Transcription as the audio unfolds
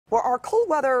Well, our cold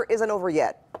weather isn't over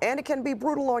yet, and it can be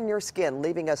brutal on your skin,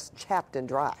 leaving us chapped and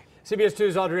dry. CBS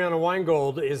 2's Adriana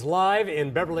Weingold is live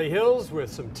in Beverly Hills with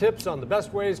some tips on the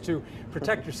best ways to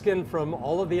protect your skin from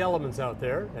all of the elements out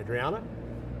there. Adriana?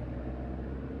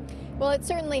 Well, it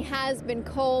certainly has been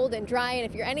cold and dry, and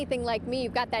if you're anything like me,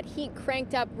 you've got that heat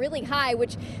cranked up really high,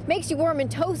 which makes you warm and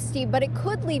toasty, but it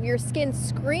could leave your skin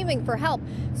screaming for help.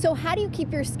 So how do you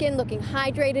keep your skin looking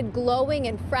hydrated, glowing,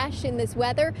 and fresh in this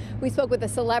weather? We spoke with a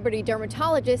celebrity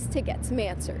dermatologist to get some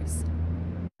answers.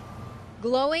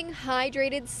 Glowing,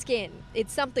 hydrated skin.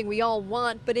 It's something we all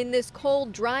want, but in this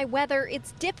cold, dry weather,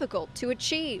 it's difficult to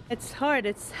achieve. It's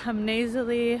hard. I'm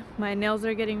nasally, my nails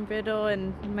are getting brittle,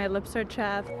 and my lips are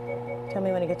chapped. Tell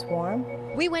me when it gets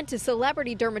warm. We went to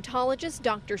celebrity dermatologist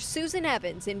Dr. Susan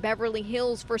Evans in Beverly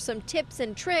Hills for some tips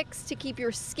and tricks to keep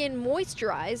your skin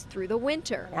moisturized through the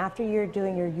winter. After you're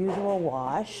doing your usual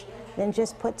wash, then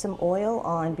just put some oil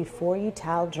on before you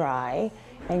towel dry,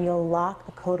 and you'll lock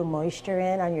a coat of moisture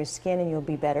in on your skin, and you'll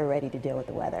be better ready to deal with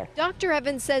the weather. Dr.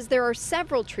 Evans says there are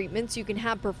several treatments you can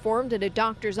have performed at a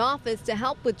doctor's office to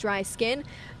help with dry skin.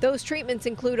 Those treatments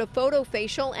include a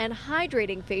photofacial and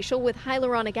hydrating facial with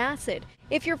hyaluronic acid.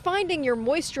 If you're finding your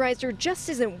moisturizer just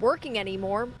isn't working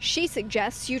anymore, she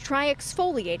suggests you try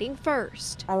exfoliating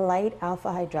first. A light alpha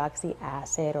hydroxy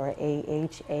acid, or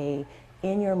AHA,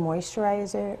 in your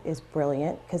moisturizer is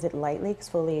brilliant because it lightly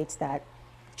exfoliates that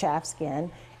chapped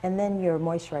skin, and then your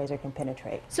moisturizer can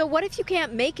penetrate. So what if you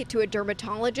can't make it to a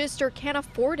dermatologist or can't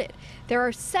afford it? There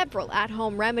are several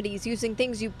at-home remedies using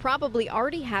things you probably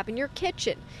already have in your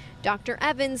kitchen. Dr.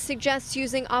 Evans suggests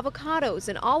using avocados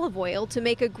and olive oil to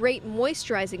make a great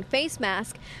moisturizing face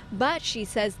mask, but she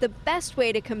says the best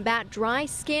way to combat dry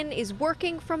skin is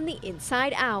working from the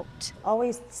inside out.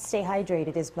 Always stay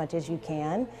hydrated as much as you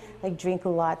can, like drink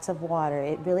lots of water.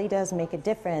 It really does make a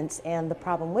difference, and the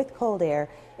problem with cold air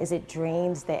is it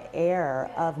drains the air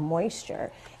of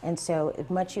moisture, and so as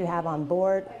much you have on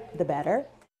board, the better.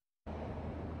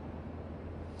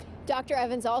 Dr.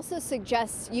 Evans also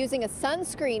suggests using a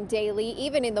sunscreen daily,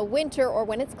 even in the winter or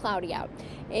when it's cloudy out.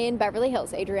 In Beverly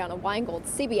Hills, Adriana Weingold,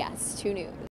 CBS 2 News.